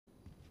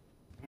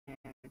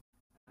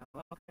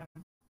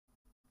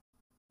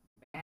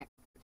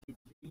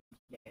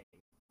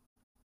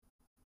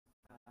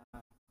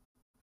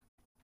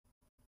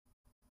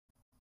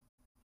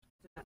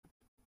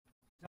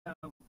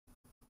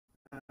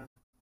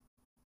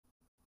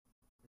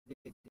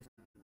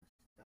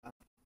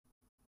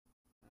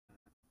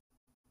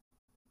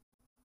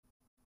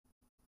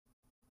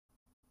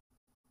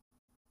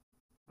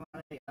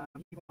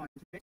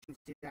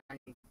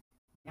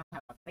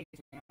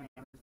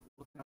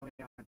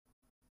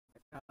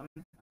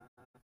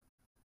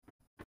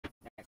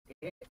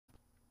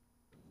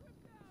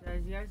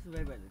as you guys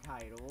read by the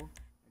title,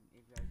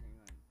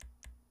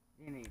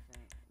 if you guys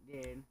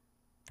did,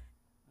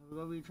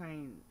 we'll be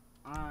trying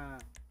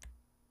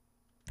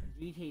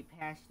GTA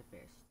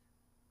Pacifist.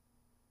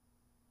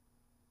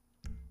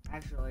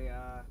 Actually,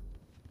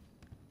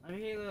 let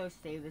me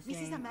save this Mrs.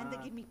 thing. Amanda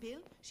give me pill.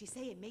 She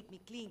say it make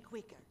me clean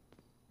quicker.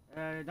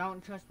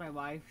 Don't trust my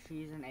wife.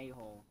 She's an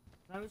a-hole.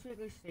 So let me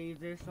quickly save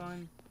this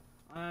one.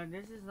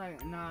 This is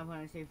like not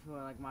gonna save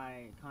for like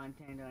my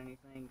content or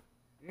anything.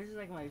 This is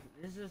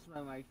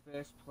my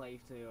first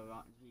playthrough of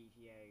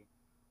GTA,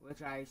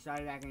 which I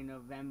started back in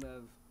November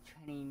of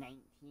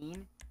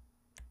 2019.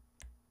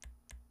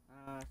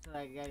 So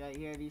like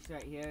here, these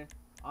right here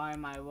are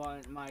my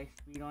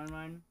speed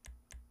run.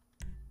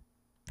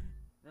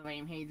 The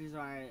name pages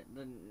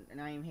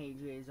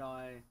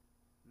are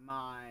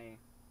my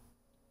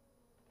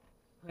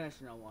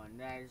personal one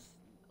that is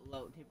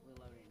typically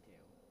loaded into.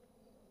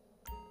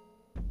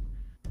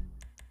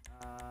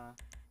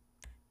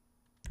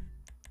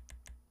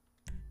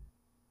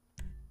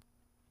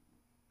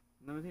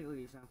 Let me quickly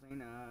do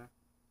something.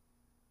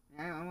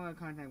 I'm gonna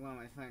contact one of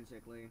my friends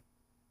quickly.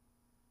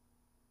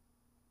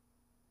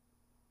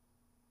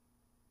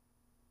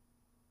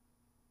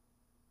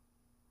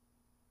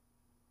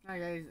 Hi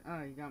guys,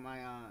 you got my,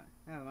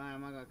 never mind,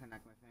 I'm not gonna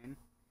connect my friend.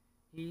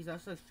 He's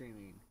also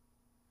streaming.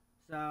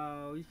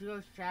 So, you should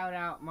go shout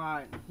out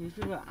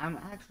I'm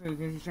actually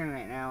busy streaming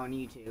right now on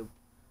YouTube.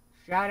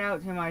 Shout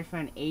out to my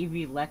friend AV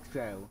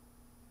Electro.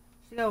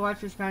 So go watch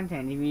his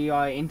content if you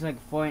are into like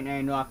Fortnite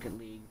and Rocket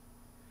League.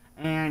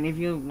 And if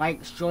you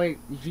like short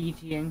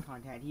GTN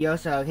content, he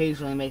also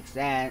occasionally makes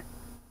that.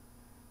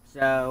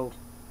 So,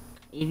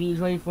 if you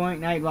enjoy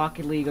Fortnite,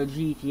 Rocket League, or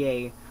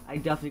GTA, I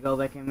definitely go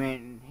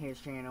recommend his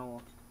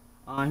channel.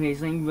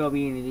 His link will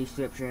be in the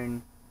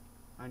description.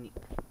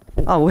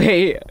 Oh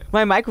wait,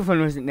 my microphone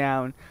wasn't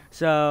down.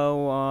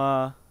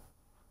 So,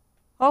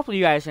 hopefully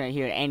you guys didn't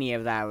hear any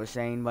of that I was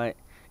saying, but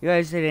you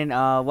guys didn't,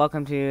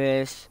 welcome to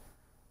this,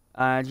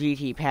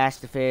 GT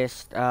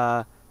Pacifist.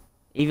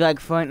 If you like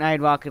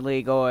Fortnite, Rocket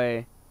League,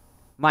 or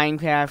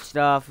Minecraft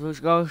stuff,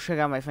 go check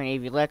out my friend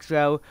AV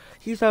Electro.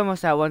 He's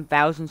almost at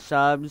 1,000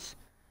 subs,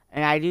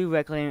 and I do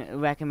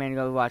recommend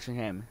go watching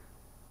him.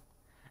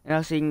 And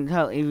also, you can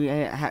tell, if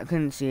you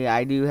couldn't see,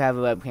 I do have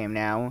a webcam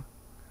now.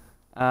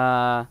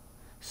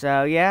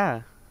 So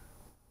yeah.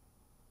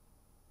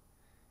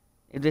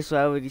 If this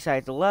level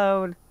decides to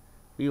load,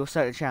 we will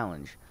start the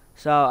challenge.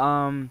 So,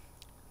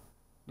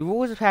 the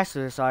rules of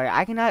Pacifist are,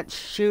 I cannot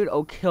shoot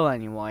or kill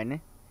anyone.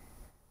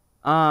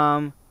 If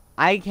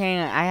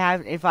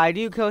I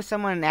do kill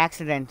someone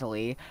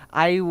accidentally,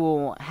 I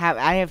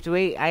have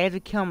to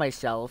kill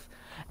myself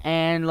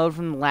and load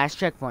from the last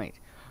checkpoint.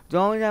 The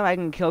only time I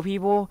can kill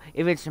people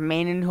if it's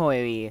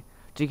mandatory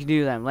to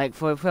do them, like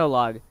for a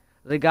prologue.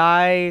 The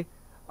guy,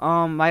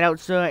 right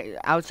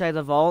outside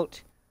the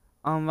vault,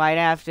 right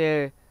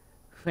after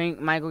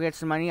Michael gets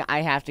the money,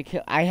 I have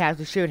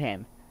to shoot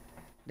him.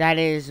 That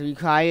is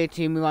required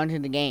to move on to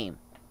the game.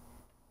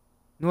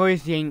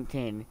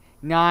 Northampton,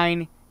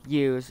 9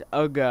 years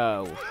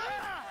ago.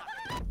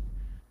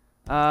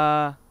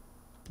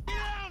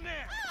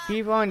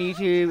 People on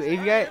YouTube, if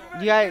you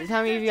guys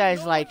tell me if you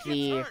guys like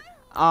the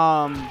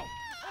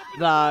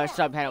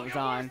subtitles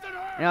on,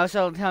 and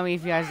also tell me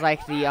if you guys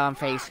like the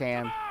face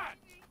cam.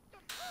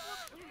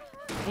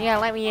 Yeah,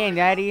 let me in,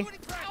 Daddy. Let's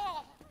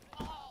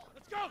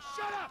go.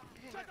 Shut up.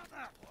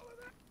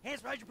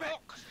 Hands behind your back.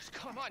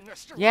 Come on,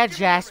 Mister. Yeah,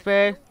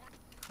 Jasper.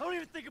 Don't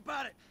even think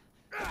about it.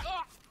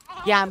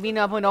 Yeah, I'm beating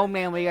up an old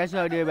man. What do you guys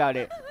know to do about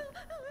it?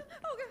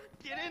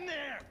 Get in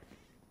there.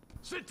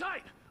 Sit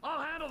tight.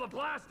 I'll handle the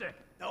plastic.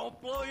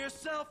 Don't blow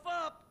yourself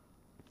up.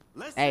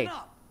 Listen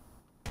up.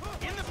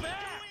 In the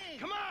back.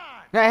 Come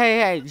on.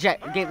 Hey,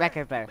 get back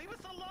up there.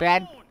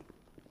 Brad,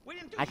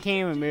 I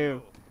can't even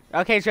move.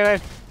 Okay,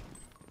 Trevor.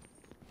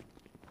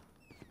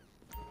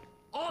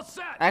 All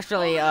set.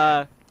 Actually,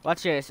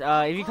 watch this.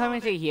 If you come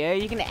into here,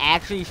 you can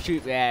actually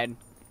shoot Brad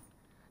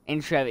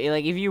and Trevor.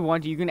 Like, if you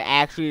want to, you can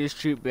actually just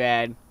shoot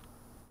Brad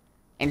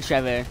and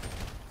Trevor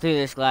through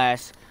this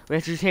glass,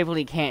 which you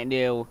typically can't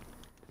do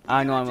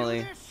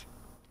normally.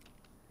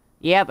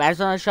 Yep, I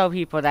just want to show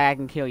people that I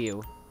can kill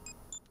you.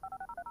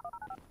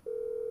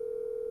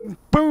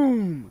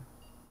 Boom!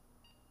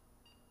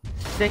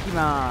 Sticky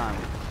Mom.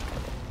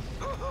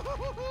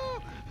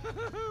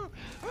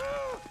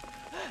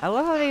 I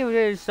love how they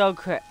do so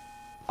quick.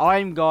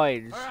 I'm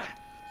guards. All right.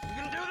 You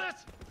gonna do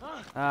this?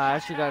 I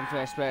should go in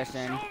first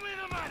person. Show me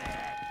the money.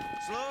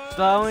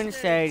 Slow and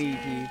steady,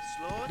 Pete.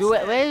 Do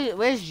it.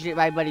 Where's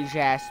my buddy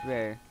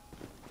Jasper?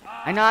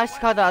 I know I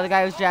called the other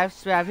guy was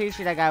Jasper. I'm pretty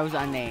sure that guy was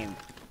unnamed.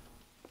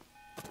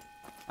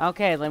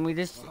 Okay, let me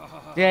just.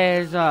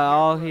 There's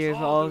all here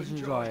for all to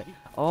enjoy.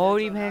 All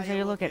depends how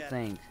you look at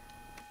things.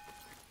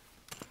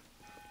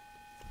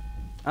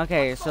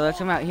 Okay, so let's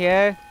come out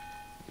here.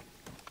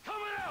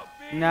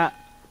 No,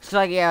 so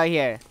like yeah, right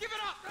here.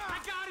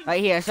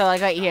 Right here, so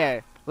like right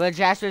here. Where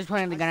Jasper's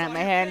pointing the gun at my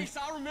head.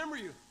 I'll remember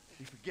you.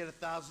 You forget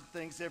 1,000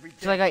 things every day.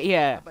 So like right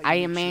here. I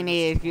am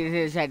mandated to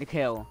his head to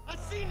kill. I've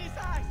seen his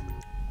eyes.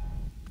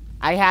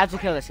 I have to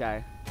kill this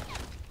guy.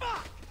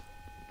 Fuck!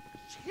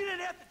 You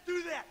didn't have to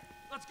do that.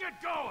 Let's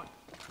get going.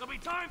 There'll be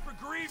time for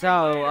grieving.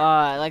 So,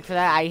 like for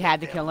that, I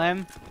had to kill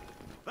him.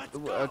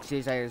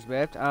 Excuse, I just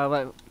ripped.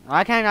 But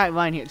why can't I not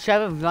run here?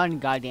 Shut up, run,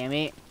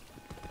 goddammit.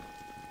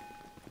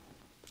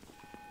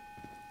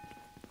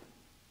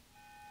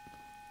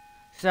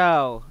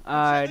 So,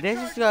 this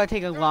is gonna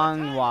take a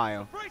long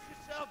while.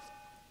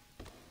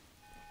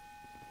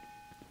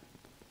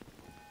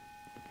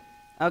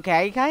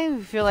 Okay, I kind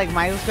of feel like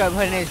Michael's gonna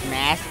put his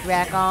mask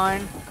back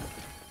on.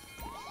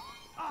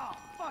 Oh,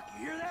 fuck,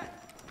 you hear that?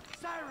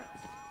 Sirens!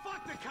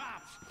 Fuck the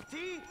cops!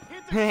 T,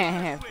 hit the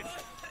siren switch!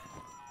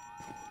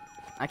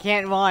 I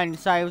can't run,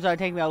 sorry, it was gonna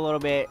take me a little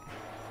bit.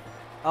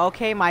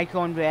 Okay,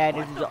 Michael and Brad,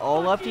 this is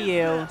all up to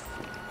you.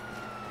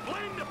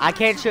 I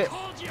can't shoot.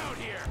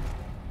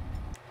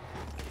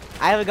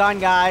 I have a gun,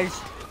 guys.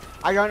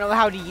 I don't know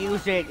how to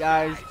use it,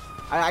 guys.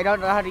 I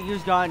don't know how to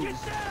use guns.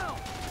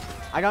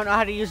 I don't know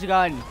how to use a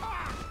gun.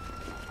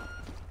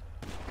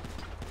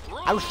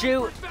 I'll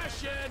shoot.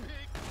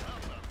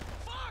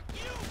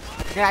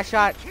 Yeah,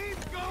 shot.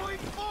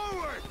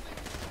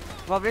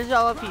 Well, this is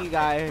all up to you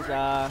guys.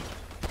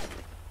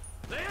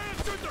 They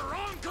answered the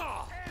wrong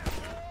call.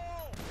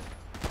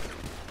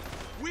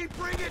 We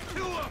bring it to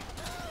them.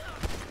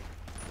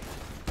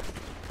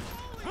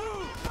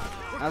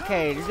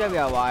 Okay, this is gonna be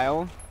a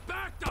while.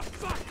 Back the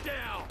fuck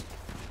down.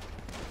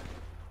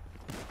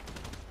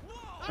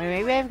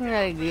 Maybe I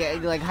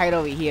can like hide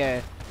over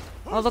here.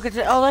 Oh look at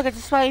the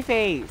smiley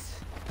face.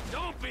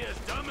 Don't be as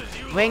dumb as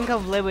you Ring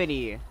of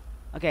Liberty.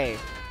 Okay.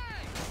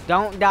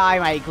 Don't die,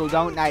 Michael.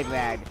 Don't die,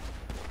 Brad.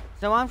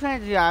 So what I'm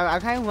trying to do, I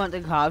kind of want the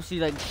cops to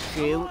like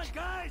shoot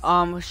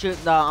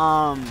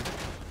the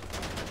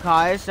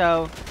cars,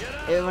 so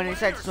when it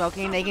starts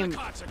smoking, they can.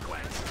 Oh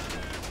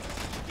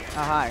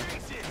hi.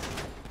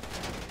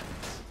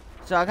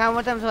 So I kind of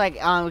want them to like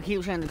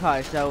keep shooting the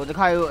car, so the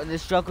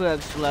truck will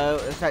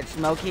explode, start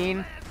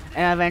smoking,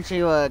 and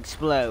eventually will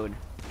explode.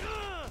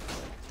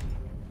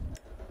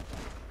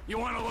 You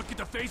want to look at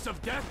the face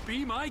of death?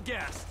 Be my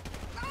guest.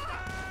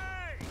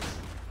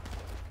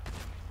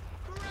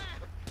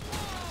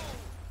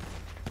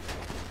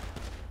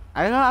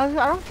 I don't know.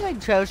 I don't feel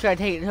like Joe should have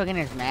taken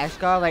his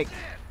mask off. Like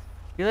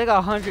he's like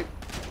 100.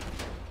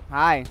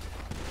 Hi.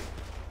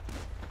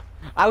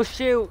 I'll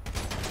shoot.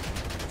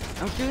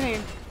 I'm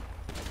shooting.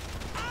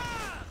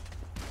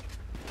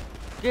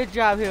 Good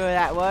job, whoever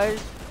that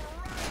was.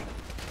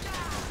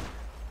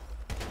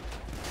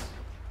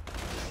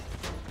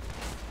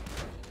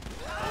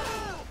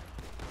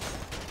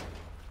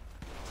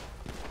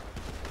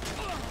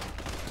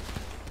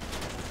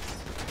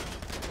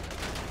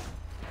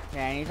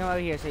 Yeah, I need to come over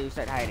here so you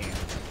start hiding.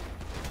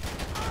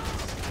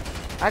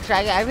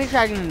 Actually, I've been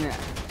trying.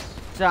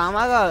 So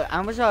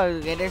I'm just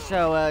gonna get this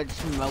so it's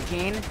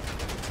smoking.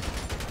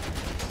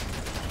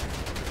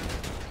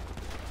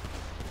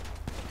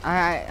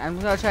 I'm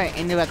gonna try to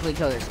indirectly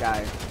kill this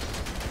guy.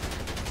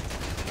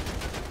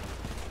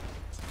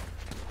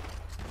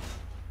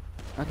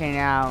 Okay,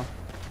 now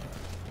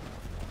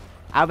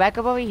I'll back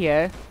up over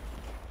here.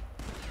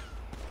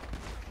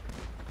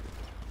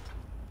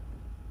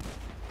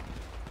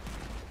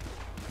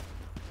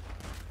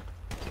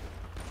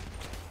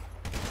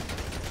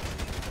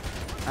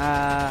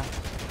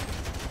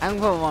 I'm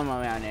gonna put one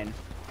more round in.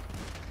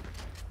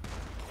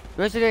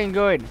 This is doing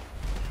good.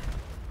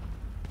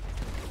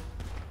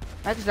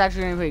 That's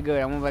actually doing pretty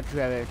good. I'm about to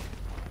have it.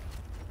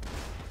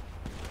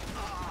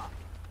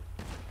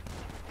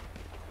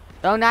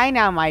 Don't die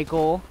now,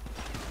 Michael.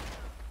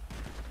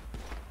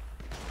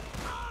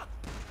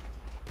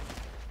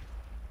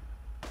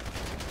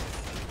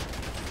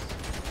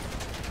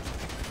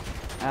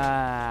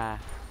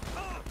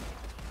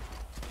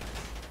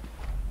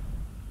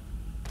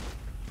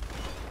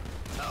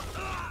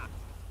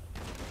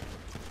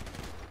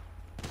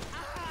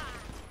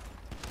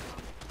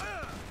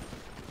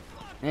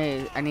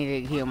 Hey, I need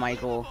to heal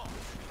Michael.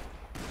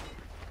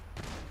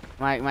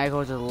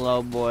 Michael's a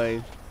low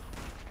boy.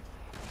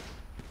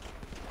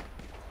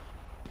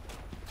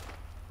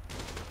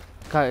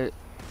 The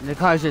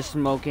car's just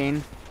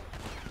smoking.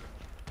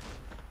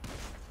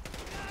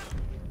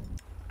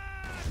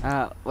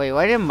 Wait,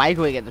 where did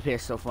Michael get the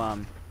pistol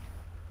from?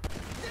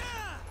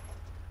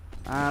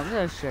 I'm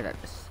gonna shoot at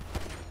this.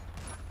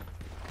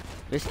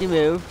 Risky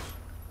move.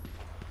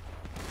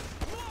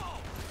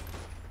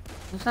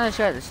 Let's not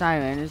shoot at the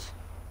sirens.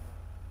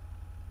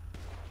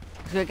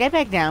 So get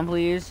back down,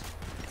 please.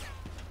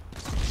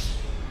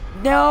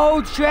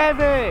 No,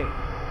 Trevor!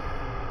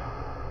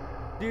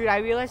 Dude, I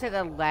realized at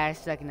the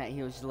last second that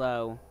he was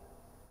low.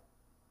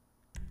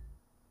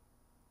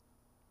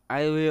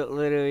 I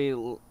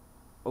literally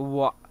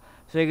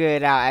figured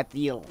it out at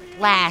the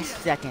last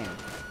second.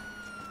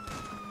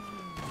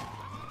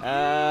 Shouldn't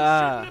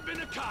have been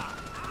a cop.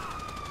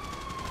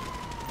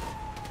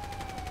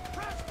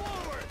 Press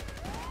forward.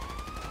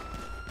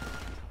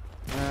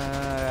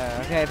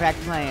 Okay, back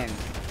to plan.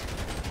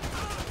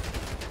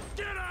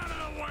 Get out of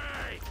the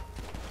way.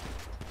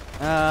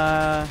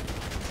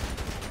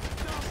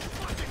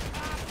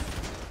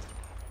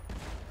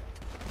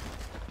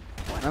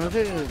 I'm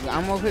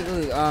gonna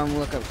quickly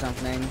look up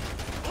something.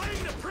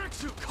 Blame the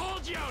pricks who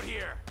called you out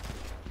here.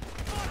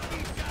 Fuck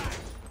these guys.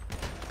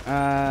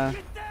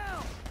 Get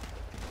down.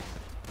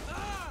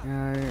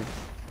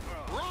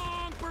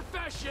 Wrong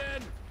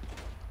profession.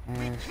 We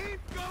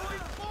keep going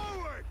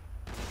forward.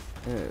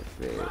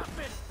 Drop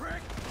it,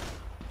 prick.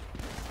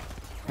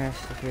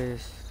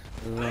 Pacifist,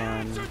 They run,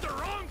 answered the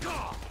wrong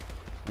call.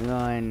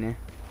 run,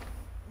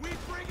 We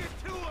bring it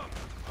to them.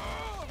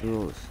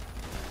 rules.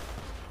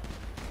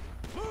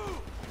 Move.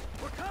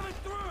 We're coming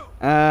through.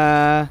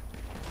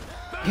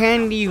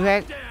 Can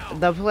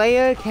the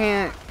player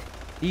can't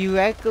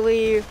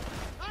directly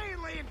I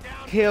ain't laying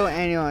down. kill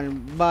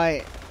anyone,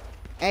 but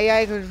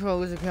AI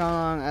controls the kill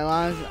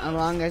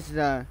along as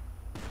the.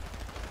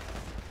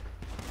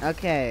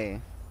 Okay.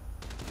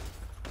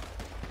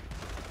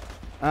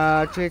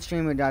 Twitch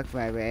streamer Dark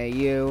Fiber,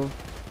 AU.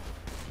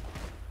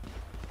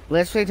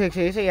 Let's play took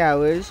 30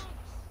 hours.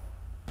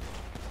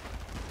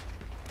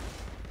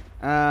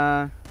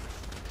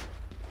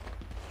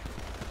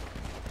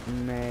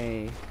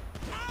 Melee.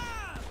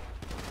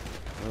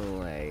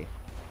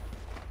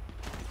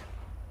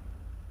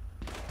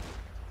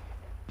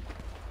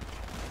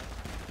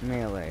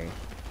 Melee.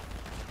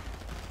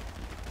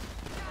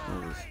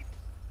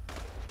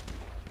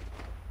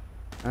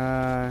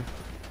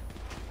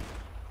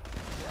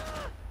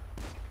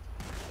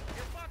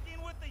 You're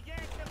fucking with the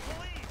Yankton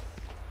police.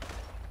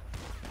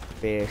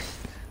 Fist.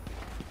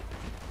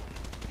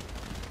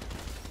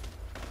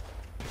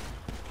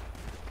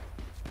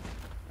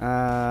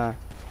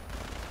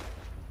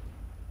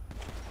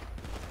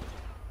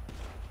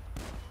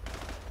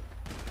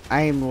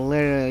 I'm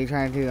literally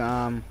trying to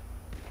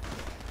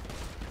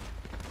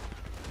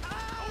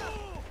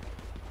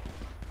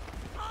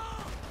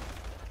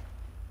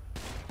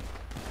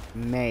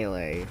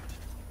melee.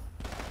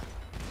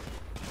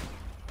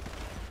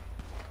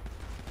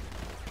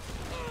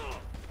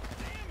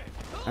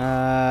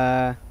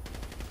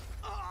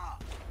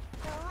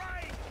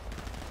 Right.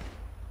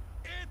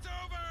 It's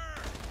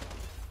over.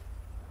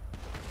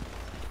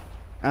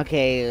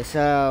 Okay,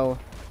 so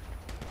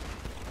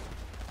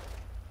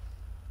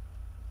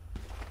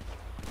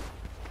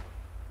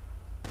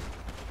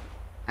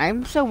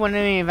I'm still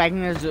wondering if I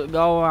can just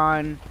go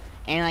on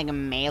and like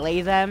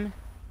melee them.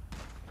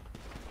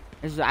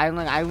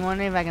 I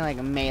wonder if I can like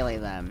melee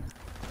them.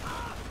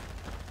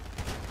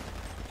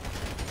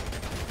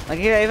 Like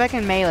if I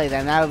can melee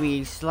them, that would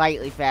be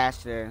slightly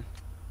faster.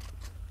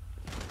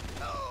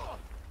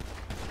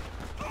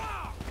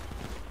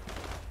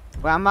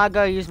 Well, I'm not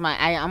gonna use my.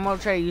 I'm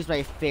gonna try to use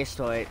my fist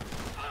for it.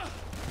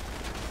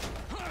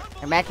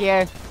 Come back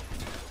here.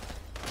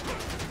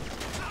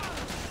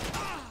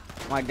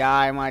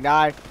 I might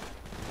die.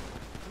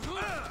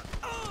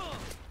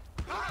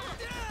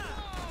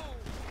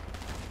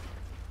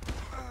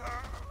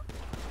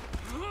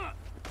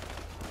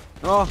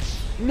 Oh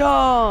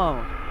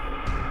no!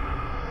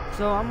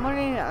 So I'm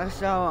wondering.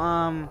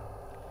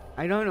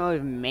 I don't know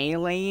if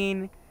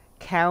meleeing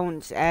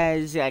counts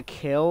as a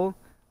kill,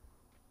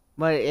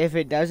 but if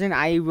it doesn't,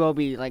 I will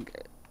be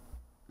like.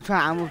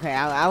 I'm okay.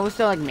 I will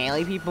still like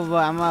melee people,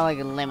 but I'm gonna like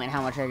limit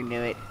how much I can do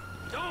it.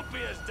 Don't be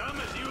as dumb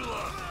as you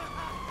look.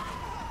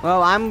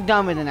 Well, I'm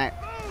dumber than that.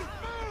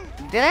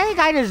 Did that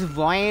guy just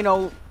vine?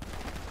 Oh.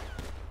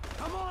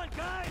 Come on,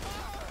 guys.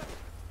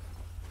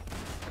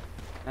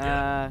 Uh.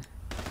 Out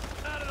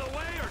of the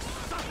way or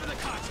suffer the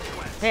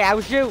consequence. Hey, I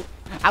will shoot.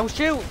 I will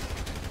shoot.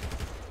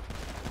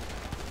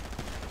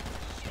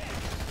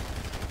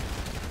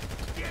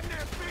 Get in their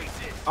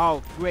faces.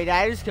 Oh, wait,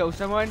 I just killed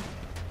someone.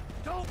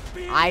 Don't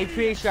be an I'm idiot.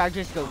 pretty sure I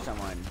just killed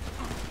someone.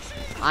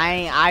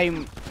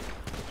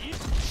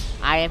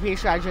 I'm pretty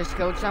sure I just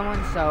killed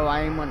someone, so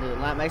I'm going to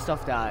let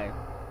myself die.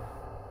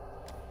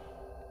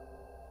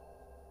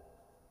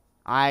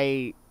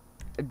 I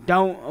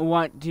don't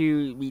want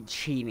to be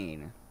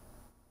cheating.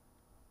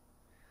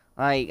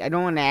 Like, I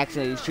don't want to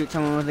actually shoot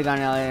someone with a gun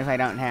if I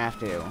don't have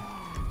to.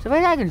 So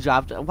maybe I can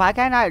drop. Why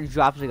can't I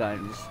drop the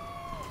guns?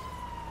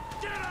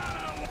 Get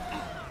out of the way.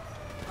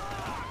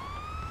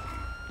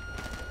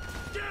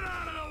 Get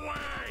out of the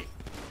way.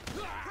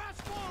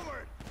 Press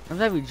forward. I'm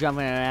gonna be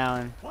jumping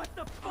around. What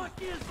the fuck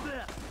is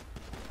this?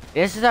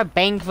 This is a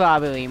bank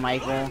robbery,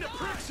 Michael. Blame the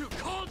pricks who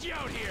called you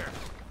out here.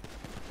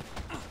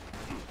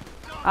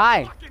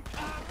 Hi. Fucking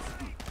cops.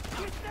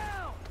 Get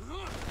down.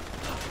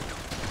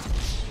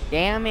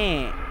 Damn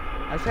it.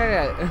 I was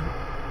trying to.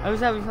 I was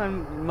having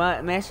fun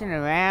messing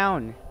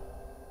around.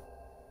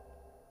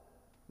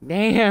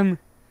 Damn.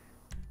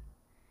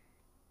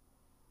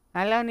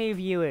 Hello, new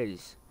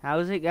viewers.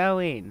 How's it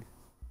going?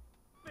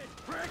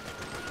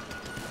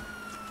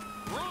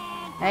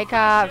 Wrong. Hey,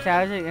 cops.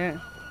 How's it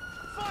going?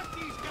 Fuck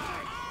these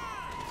guys.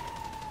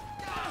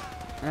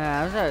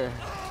 How's it?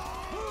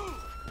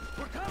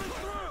 We're coming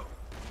through.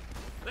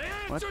 They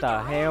What answered the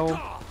wrong hell?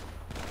 call.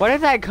 What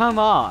did that come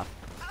off?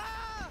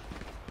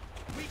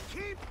 We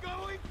keep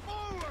going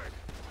forward.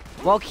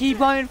 Well, keep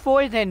going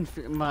forward then,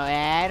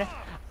 lad.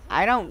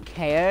 I don't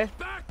care.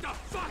 Back the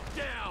fuck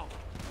down.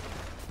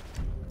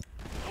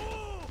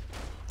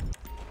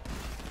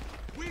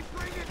 We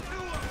bring it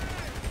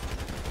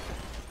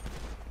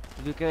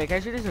Can I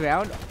shoot this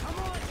around? Come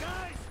on,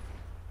 guys!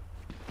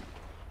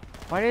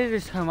 Why did it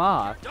just come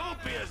off?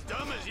 Don't be as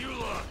dumb as you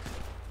look.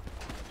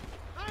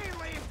 I ain't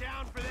laying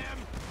down for them.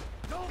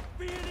 Don't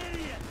be an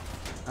idiot.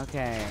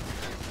 Okay.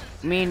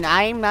 I mean,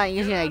 I'm not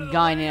using a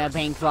gun in a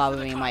bank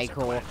robbery,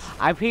 Michael.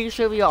 I'm pretty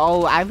sure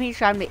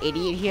I'm the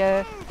idiot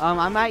here.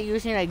 I'm not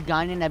using a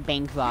gun in a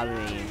bank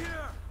robbery.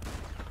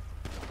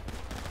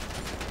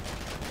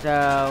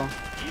 So,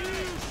 You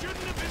shouldn't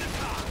have been a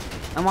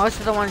cop. I'm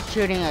also the one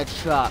shooting a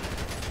truck.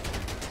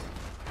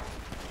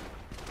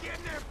 Get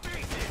in their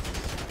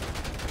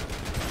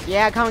faces.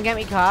 Yeah, come and get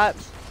me,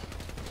 cops.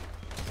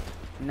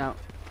 No.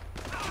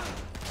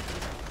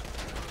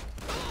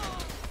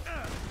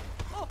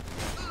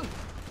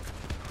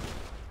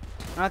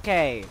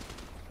 Okay.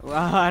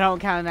 Well, I don't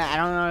count that. I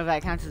don't know if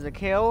that counts as a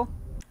kill.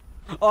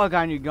 Oh, I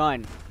got a new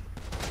gun.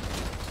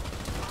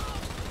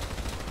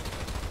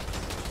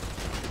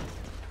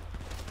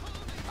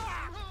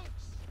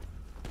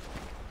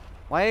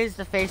 Why is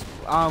the face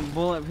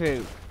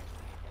bulletproof?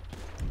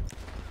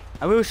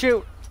 I will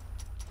shoot.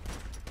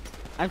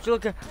 I'm still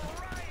looking.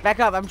 Back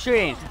up. I'm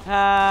shooting.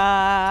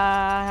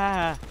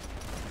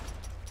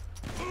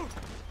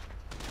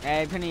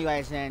 Hey, putting you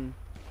guys in.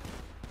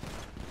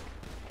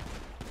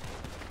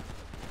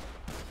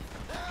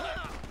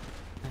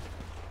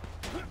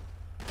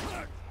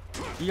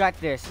 You got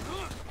this.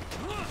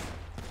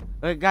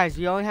 Look, guys,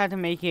 you only have to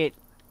make it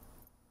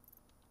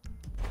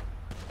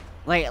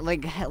like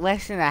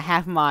less than a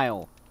half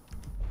mile.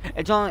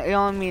 It's only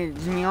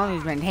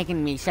been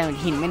taking me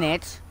 17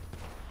 minutes.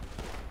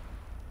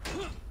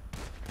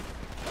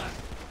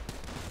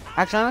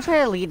 Actually, I'm gonna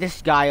try to lead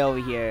this guy over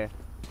here.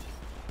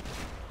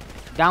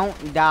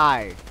 Don't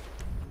die.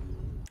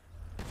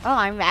 Oh,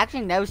 I'm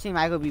actually noticing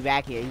Michael be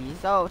back here.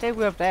 So take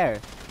me up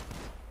there.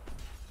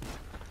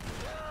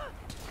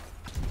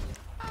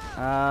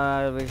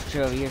 Let's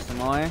chill over here some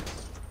more.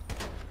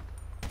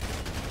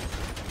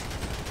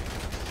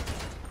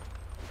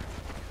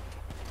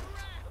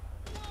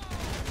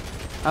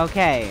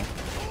 Okay.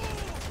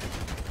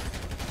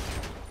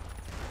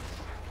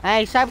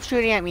 Hey, stop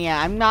shooting at me.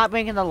 I'm not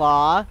breaking the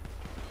law.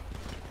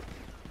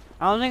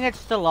 I don't think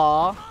it's the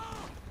law.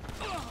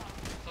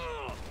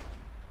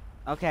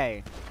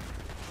 Okay.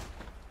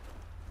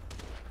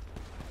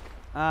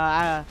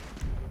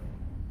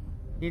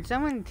 Did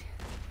someone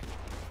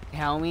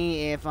tell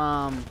me if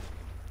what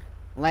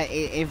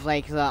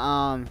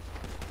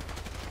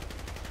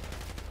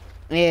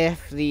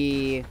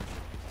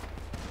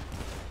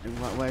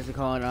is it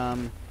called,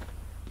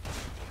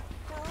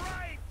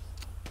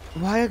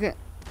 why okay.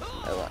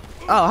 Oh,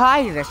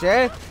 hi there,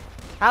 sir.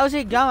 How's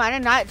it going? I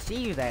did not see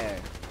you there.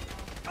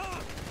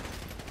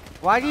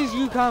 Why did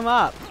you come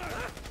up?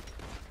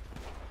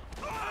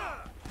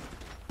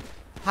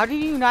 How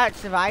did you not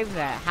survive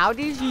that? How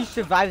did you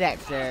survive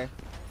that, sir?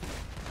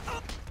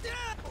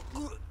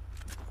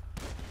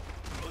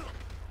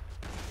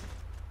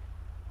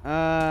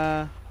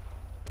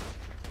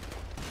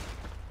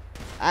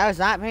 I was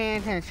not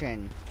paying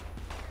attention.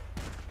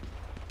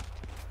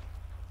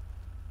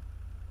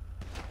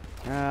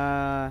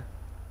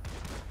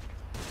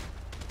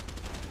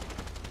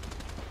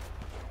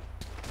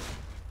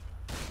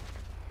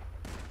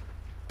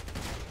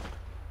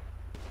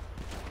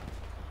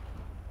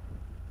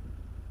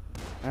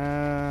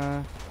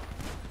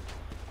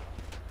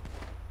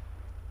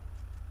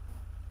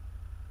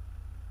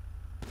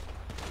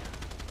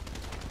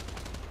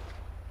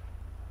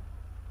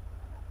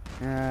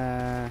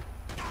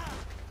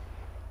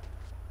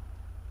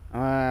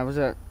 What's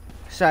up?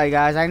 Sorry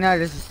guys, I know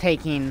this is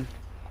taking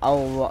a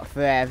lot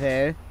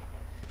forever.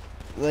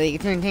 Like,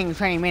 it's been taking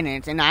 20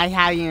 minutes, and I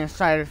haven't even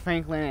started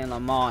Franklin and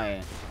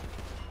Lamar.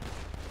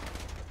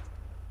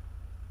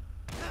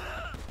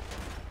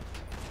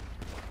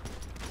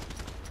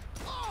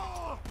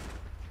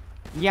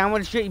 Yeah, I'm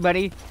gonna shoot you,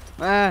 buddy.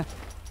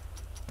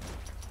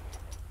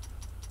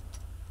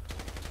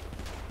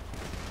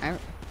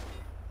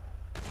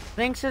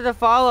 Thanks for the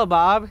follow,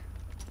 Bob.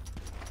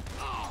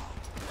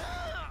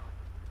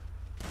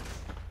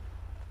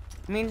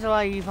 It means a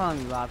lot of you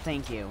following me, Bob.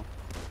 Thank you.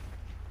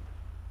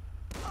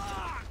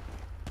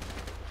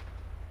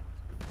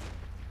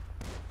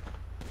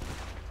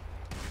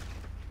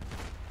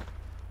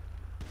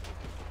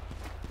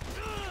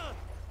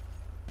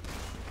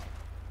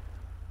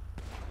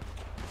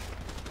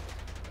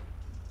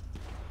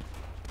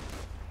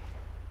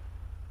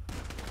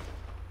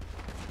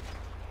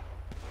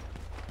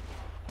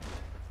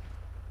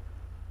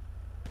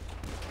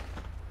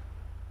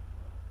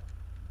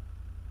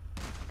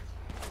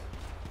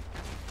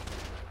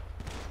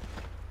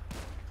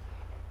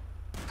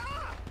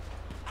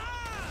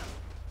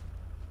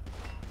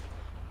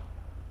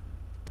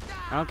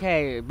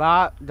 Okay,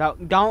 Bob,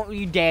 don't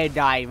you dare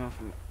die.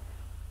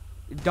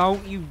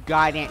 Don't you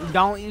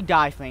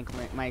die,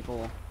 Franklin,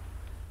 Michael.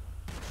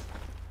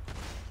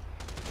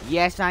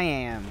 Yes, I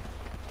am.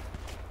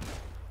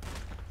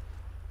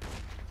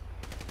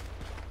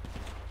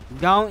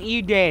 Don't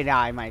you dare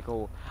die,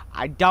 Michael.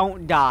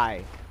 Don't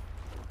die.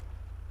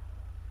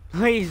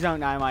 Please don't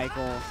die,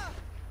 Michael.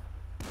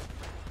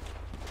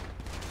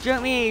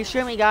 Shoot me,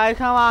 guys.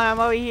 Come on, I'm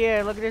over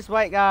here. Look at this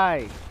white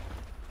guy.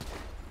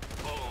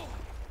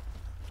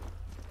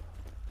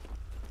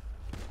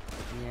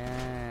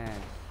 Yes.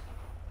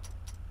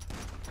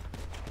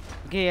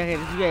 Okay,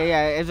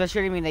 yeah. If they're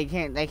shooting me, they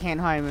can't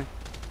harm me.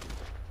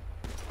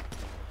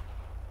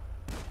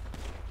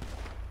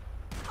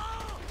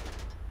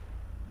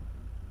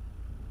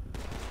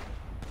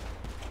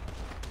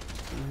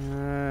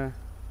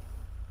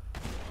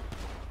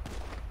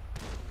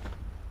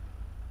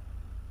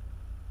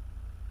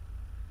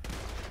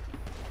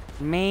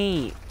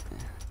 Mate.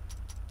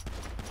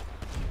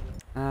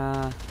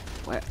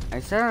 What? I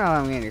still don't know how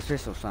I'm getting this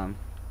pistol from.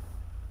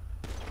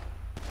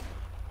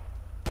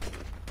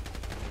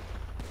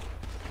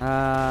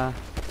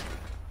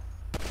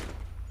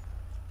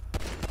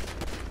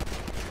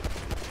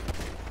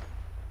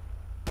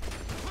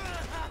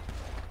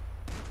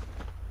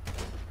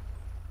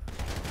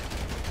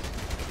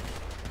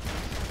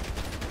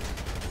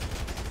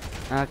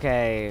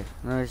 Okay,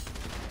 let's...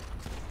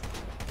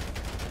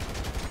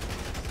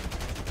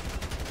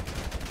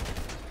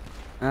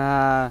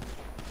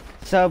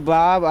 So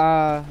Bob,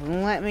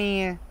 let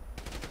me,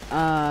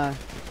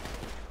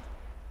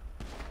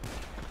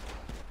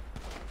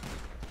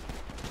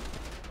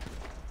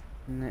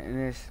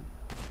 this...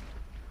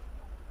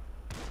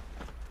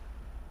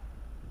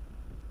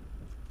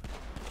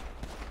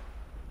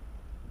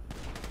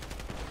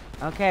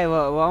 Okay,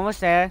 well, we're almost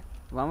there.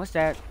 We're almost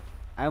there.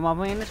 I'm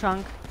almost in the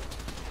trunk.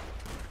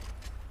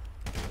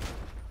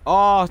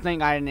 Oh, thank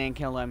God I didn't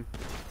kill him.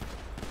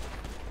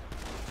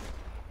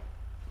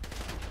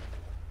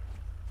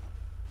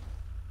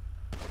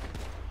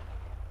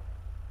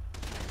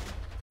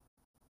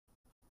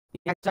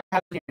 Yeah,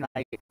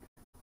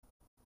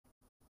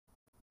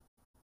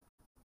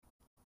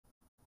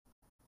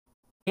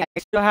 I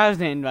still have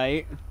the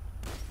invite.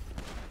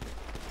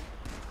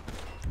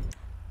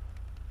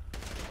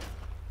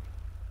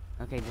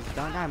 Okay, just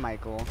don't die,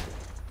 Michael.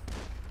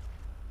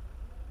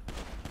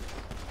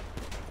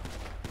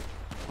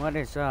 What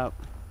is up?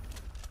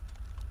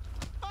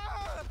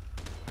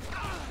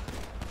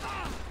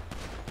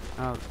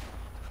 Oh.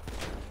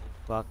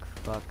 Fuck.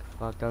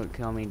 Don't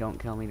kill me.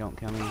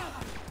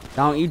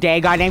 Don't you dare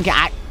goddamn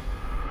cat!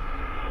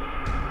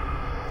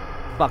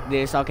 Fuck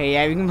this. Okay,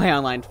 yeah, we can play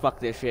online. Fuck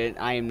this shit.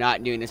 I am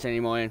not doing this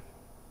anymore.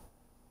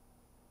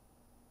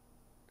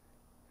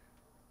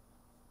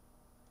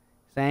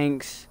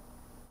 Thanks.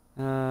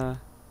 Okay,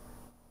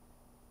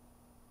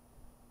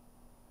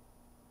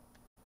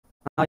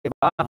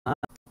 Bob.